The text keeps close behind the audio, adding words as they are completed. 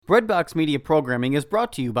Breadbox Media programming is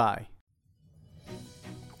brought to you by...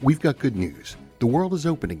 We've got good news. The world is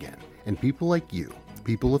open again, and people like you,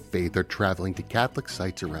 people of faith, are traveling to Catholic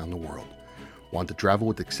sites around the world. Want to travel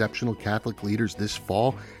with exceptional Catholic leaders this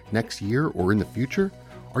fall, next year, or in the future?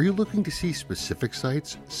 Are you looking to see specific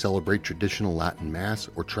sites, celebrate traditional Latin Mass,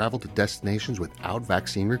 or travel to destinations without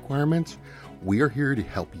vaccine requirements? We are here to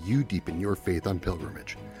help you deepen your faith on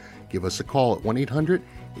pilgrimage. Give us a call at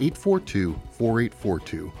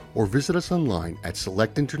 1-800-842-4842 or visit us online at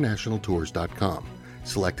selectinternationaltours.com.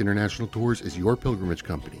 Select International Tours is your pilgrimage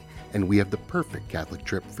company, and we have the perfect Catholic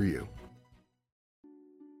trip for you.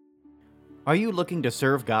 Are you looking to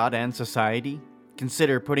serve God and society?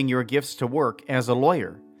 Consider putting your gifts to work as a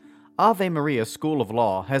lawyer. Ave Maria School of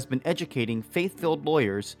Law has been educating faith-filled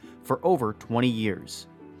lawyers for over 20 years.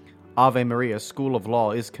 Ave Maria School of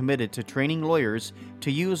Law is committed to training lawyers to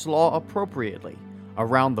use law appropriately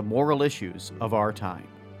around the moral issues of our time.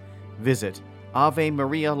 Visit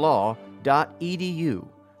avemarialaw.edu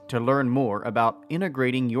to learn more about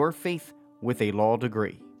integrating your faith with a law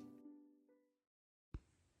degree.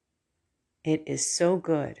 It is so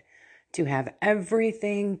good to have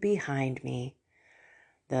everything behind me.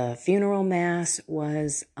 The funeral mass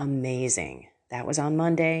was amazing. That was on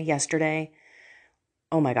Monday, yesterday.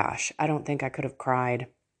 Oh my gosh, I don't think I could have cried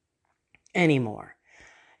anymore.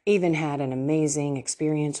 Even had an amazing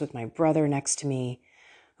experience with my brother next to me,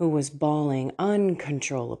 who was bawling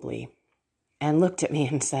uncontrollably and looked at me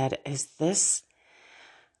and said, "Is this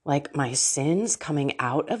like my sins coming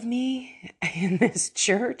out of me in this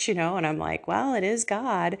church?" And I'm like, well, it is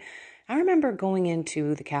God. I remember going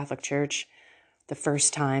into the Catholic Church the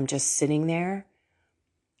first time, just sitting there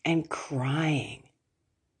and crying.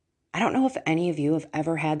 I don't know if any of you have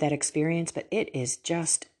ever had that experience, but it is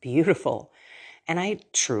just beautiful. And I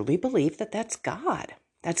truly believe that that's God.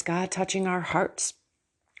 That's God touching our hearts.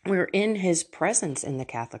 We're in his presence in the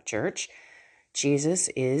Catholic Church. Jesus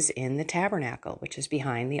is in the tabernacle, which is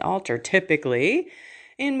behind the altar. Typically,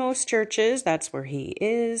 in most churches, that's where he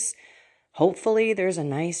is. Hopefully, there's a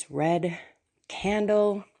nice red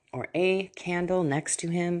candle or a candle next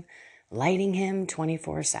to him, lighting him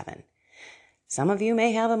 24/7. Some of you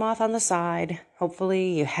may have them off on the side.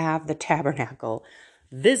 Hopefully, you have the tabernacle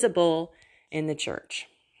visible in the church.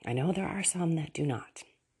 I know there are some that do not.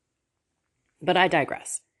 But I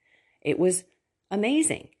digress. It was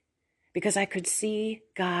amazing because I could see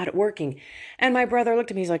God working. And my brother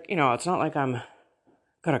looked at me, he's like, it's not like I'm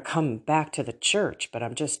going to come back to the church, but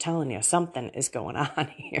I'm just telling you, something is going on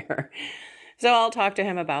here. So I'll talk to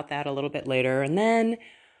him about that a little bit later. And then,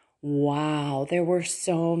 wow, there were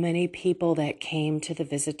so many people that came to the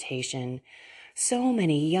visitation. So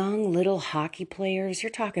many young little hockey players. You're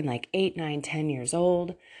talking like 8, 9, 10 years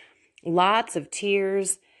old. Lots of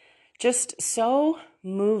tears. Just so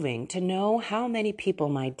moving to know how many people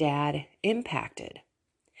my dad impacted.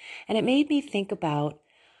 And it made me think about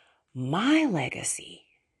my legacy.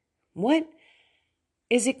 What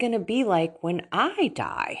is it going to be like when I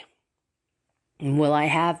die? Will I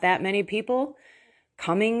have that many people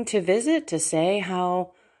coming to visit to say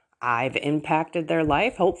how I've impacted their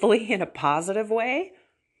life, hopefully in a positive way?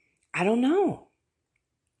 I don't know.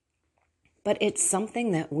 But it's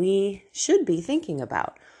something that we should be thinking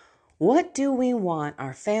about. What do we want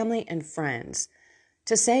our family and friends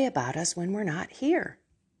to say about us when we're not here?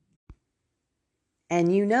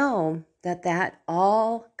 And you know that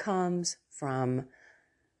all comes from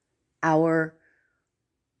our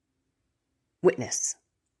witness,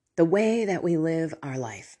 the way that we live our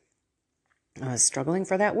life. I was struggling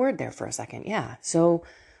for that word there for a second. Yeah. So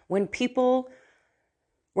when people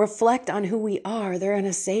reflect on who we are, they're going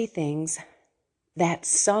to say things that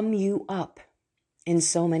sum you up in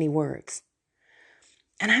so many words.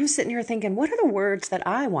 And I'm sitting here thinking, what are the words that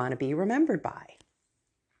I want to be remembered by?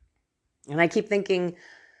 And I keep thinking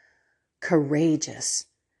courageous.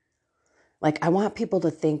 Like I want people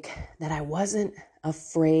to think that I wasn't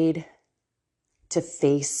afraid to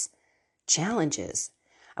face challenges.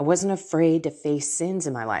 I wasn't afraid to face sins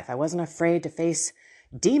in my life. I wasn't afraid to face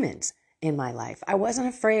demons in my life. I wasn't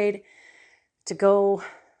afraid to go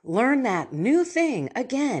learn that new thing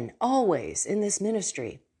again, always in this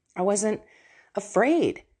ministry. I wasn't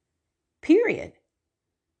afraid, period.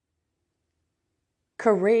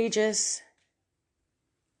 Courageous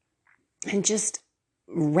and just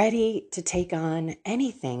ready to take on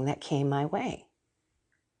anything that came my way.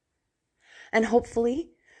 And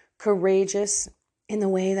hopefully courageous in the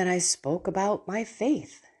way that I spoke about my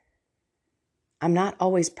faith. I'm not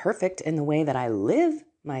always perfect in the way that I live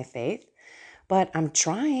my faith, but I'm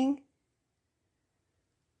trying.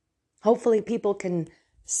 Hopefully people can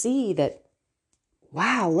see that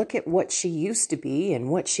wow, look at what she used to be and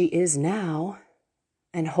what she is now.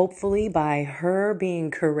 And hopefully by her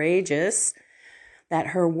being courageous, that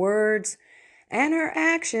her words and her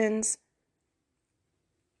actions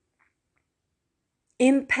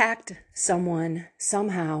impact someone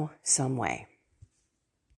somehow, some way.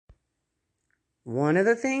 One of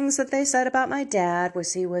the things that they said about my dad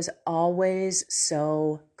was he was always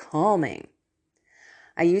so calming.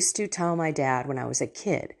 I used to tell my dad when I was a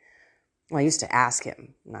kid, well, I used to ask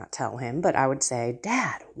him, not tell him, but I would say,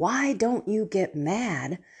 Dad, why don't you get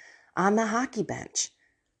mad on the hockey bench?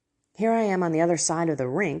 Here I am on the other side of the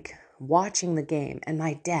rink watching the game, and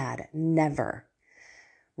my dad never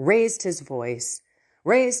raised his voice,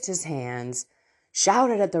 raised his hands,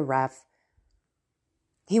 shouted at the ref.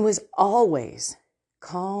 He was always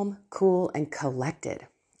calm, cool, and collected,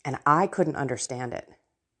 and I couldn't understand it.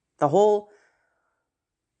 The whole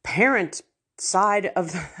parent side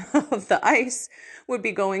of the ice would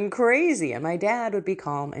be going crazy, and my dad would be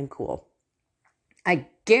calm and cool. I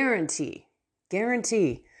guarantee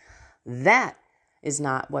that is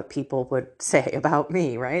not what people would say about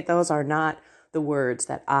me, right? Those are not the words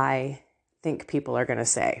that I think people are going to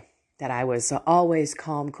say, that I was always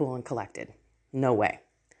calm, cool, and collected. No way.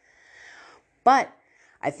 But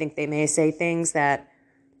I think they may say things that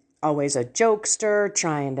always a jokester,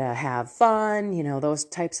 trying to have fun, those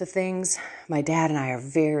types of things. My dad and I are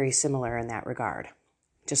very similar in that regard.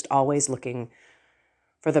 Just always looking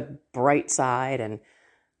for the bright side and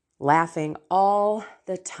laughing all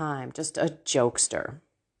the time, just a jokester.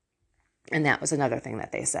 And that was another thing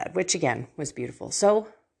that they said, which again was beautiful. So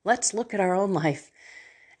let's look at our own life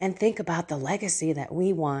and think about the legacy that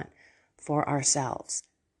we want for ourselves,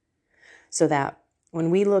 so that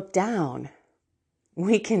when we look down,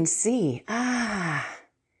 we can see,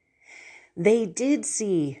 they did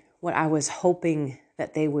see what I was hoping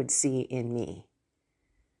that they would see in me.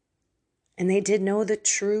 And they did know the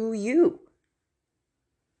true you.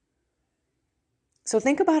 So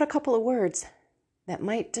think about a couple of words that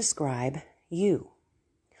might describe you.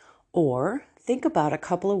 Or think about a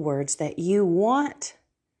couple of words that you want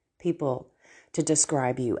people to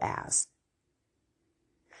describe you as.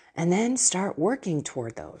 And then start working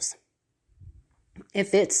toward those.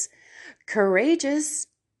 If it's courageous,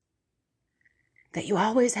 that you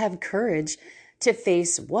always have courage to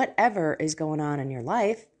face whatever is going on in your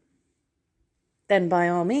life, then by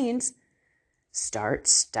all means, start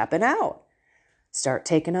stepping out. Start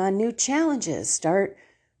taking on new challenges. Start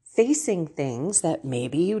facing things that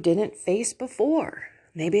maybe you didn't face before.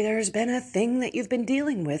 Maybe there's been a thing that you've been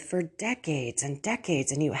dealing with for decades and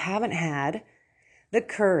decades, and you haven't had the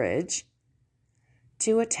courage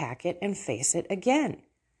to attack it and face it again.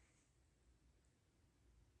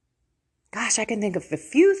 Gosh, I can think of a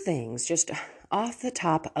few things just off the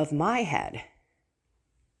top of my head.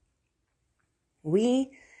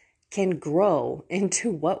 We can grow into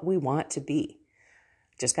what we want to be.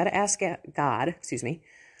 Just got to ask God,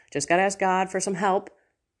 just got to ask God for some help,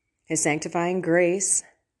 His sanctifying grace,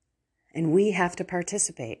 and we have to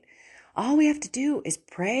participate. All we have to do is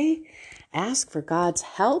pray, ask for God's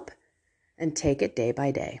help, and take it day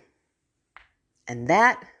by day. And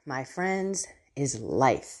that, my friends, is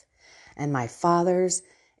life. And my father's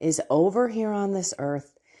is over here on this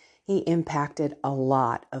earth. He impacted a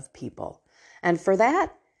lot of people. And for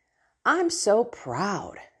that, I'm so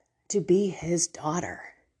proud to be his daughter.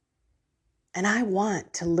 And I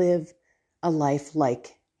want to live a life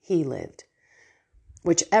like he lived,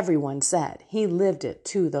 which everyone said he lived it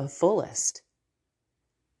to the fullest.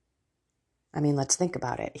 I mean, let's think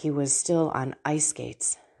about it. He was still on ice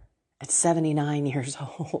skates at 79 years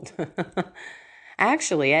old.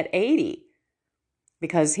 Actually, at 80,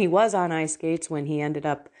 because he was on ice skates when he ended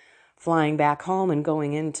up flying back home and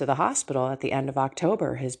going into the hospital at the end of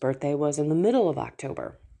October. His birthday was in the middle of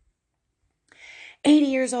October. 80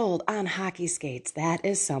 years old on hockey skates. That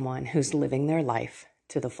is someone who's living their life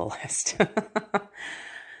to the fullest.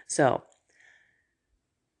 So,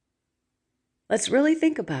 let's really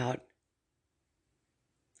think about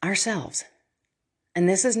ourselves. And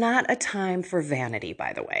this is not a time for vanity,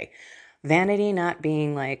 by the way. Vanity not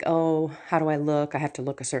being like, oh, how do I look? I have to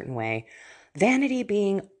look a certain way. Vanity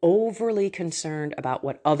being overly concerned about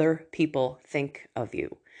what other people think of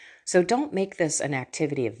you. So don't make this an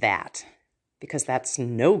activity of that, because that's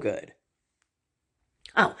no good.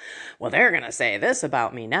 Oh, well, they're going to say this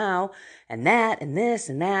about me now, and that, and this,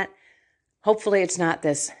 and that. Hopefully it's not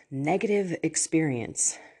this negative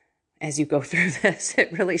experience as you go through this.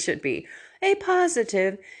 It really should be a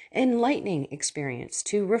positive, enlightening experience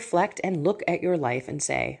to reflect and look at your life and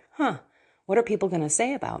say, what are people going to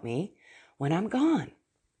say about me when I'm gone?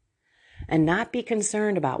 and not be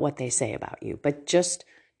concerned about what they say about you, but just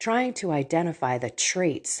trying to identify the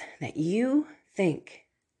traits that you think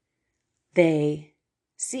they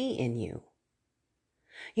see in you.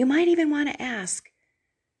 You might even want to ask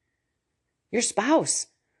your spouse,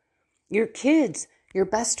 your kids, your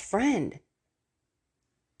best friend.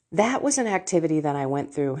 That was an activity that I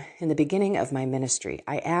went through in the beginning of my ministry.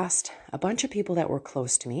 I asked a bunch of people that were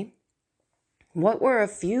close to me, what were a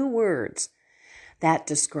few words that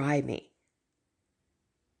describe me?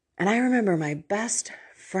 And I remember my best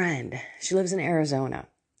friend, she lives in Arizona.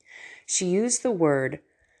 She used the word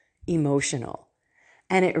emotional.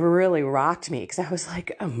 And it really rocked me because I was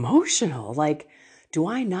like, emotional? Like, do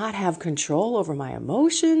I not have control over my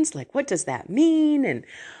emotions? Like, what does that mean? And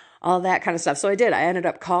all that kind of stuff. So I did. I ended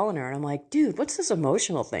up calling her and I'm like, dude, what's this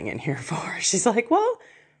emotional thing in here for? She's like, well,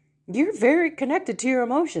 you're very connected to your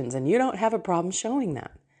emotions and you don't have a problem showing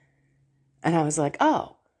that. And I was like,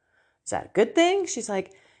 oh, is that a good thing? She's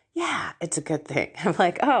like, yeah, it's a good thing. I'm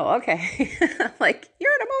like, oh, okay. I'm like,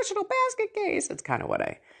 you're an emotional basket case. That's kind of what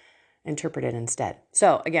I interpreted instead.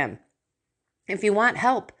 So again, if you want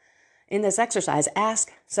help in this exercise,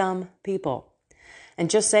 ask some people and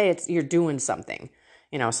just say you're doing something,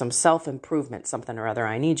 some self-improvement, something or other.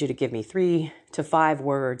 I need you to give me 3 to 5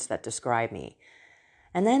 words that describe me.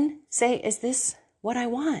 And then say, is this what I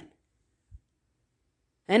want?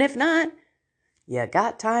 And if not, you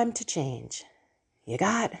got time to change. You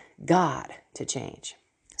got God to change.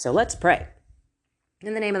 So let's pray.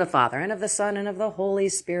 In the name of the Father, and of the Son, and of the Holy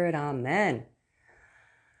Spirit, amen.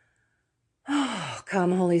 Oh,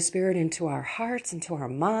 come, Holy Spirit, into our hearts, into our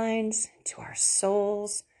minds, into our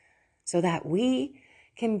souls, so that we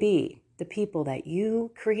can be the people that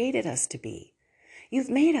you created us to be. You've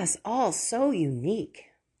made us all so unique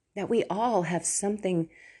that we all have something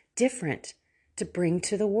different to bring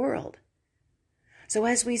to the world. So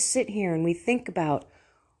as we sit here and we think about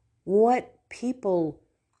what people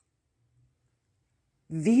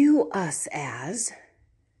view us as,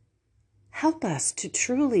 help us to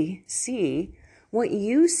truly see what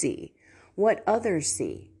you see, what others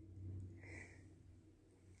see.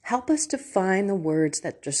 Help us to find the words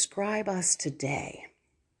that describe us today,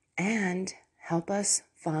 and help us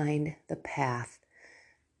find the path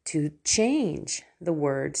to change the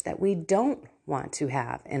words that we don't want to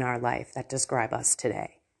have in our life that describe us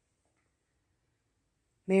today.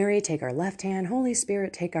 Mary, take our left hand. Holy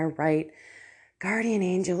Spirit, take our right. Guardian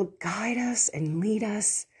angel, guide us and lead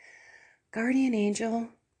us. Guardian angel,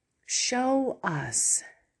 show us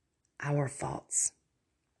our faults.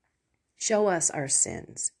 Show us our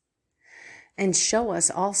sins. And show us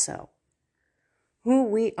also who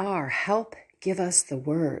we are. Help give us the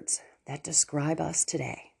words that describe us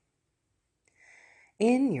today.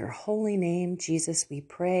 In your holy name, Jesus, we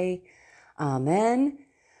pray. Amen.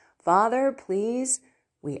 Father, please,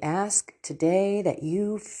 we ask today that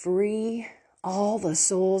you free all the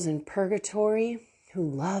souls in purgatory who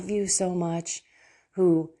love you so much,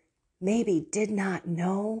 who maybe did not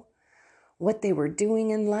know what they were doing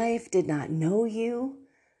in life, did not know you,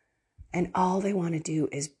 and all they want to do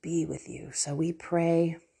is be with you. So we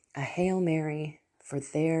pray a Hail Mary for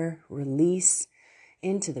their release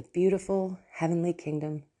into the beautiful heavenly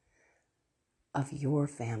kingdom of your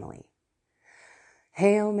family.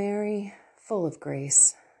 Hail Mary, full of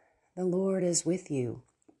grace, the Lord is with you.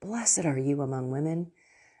 Blessed are you among women,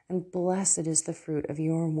 and blessed is the fruit of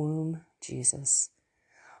your womb, Jesus.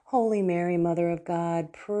 Holy Mary, Mother of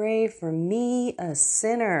God, pray for me, a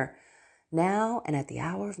sinner, now and at the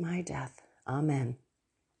hour of my death. Amen.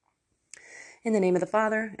 In the name of the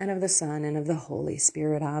Father, and of the Son, and of the Holy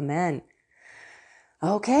Spirit. Amen.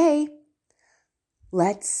 Okay,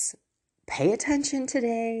 let's pay attention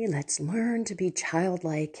today. Let's learn to be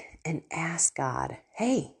childlike and ask God,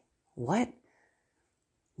 hey, what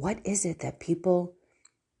is it that people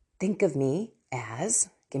think of me as?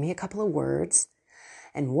 Give me a couple of words.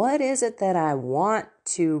 And what is it that I want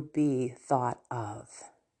to be thought of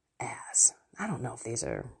as? I don't know if these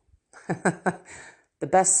are the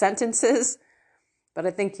best sentences, but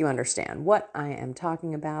I think you understand what I am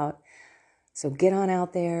talking about. So get on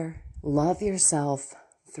out there, love yourself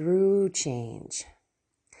through change.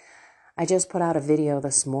 I just put out a video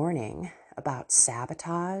this morning about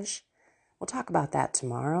sabotage. We'll talk about that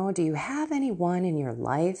tomorrow. Do you have anyone in your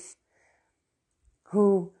life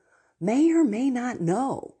who may or may not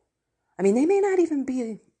know? I mean, they may not even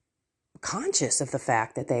be conscious of the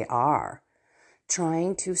fact that they are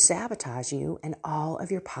trying to sabotage you and all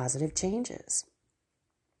of your positive changes.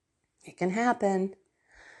 It can happen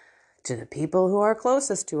to the people who are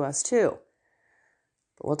closest to us too.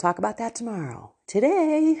 But we'll talk about that tomorrow.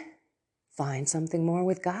 Today, find something more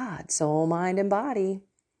with God, soul, mind, and body,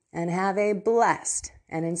 and have a blessed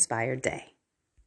and inspired day.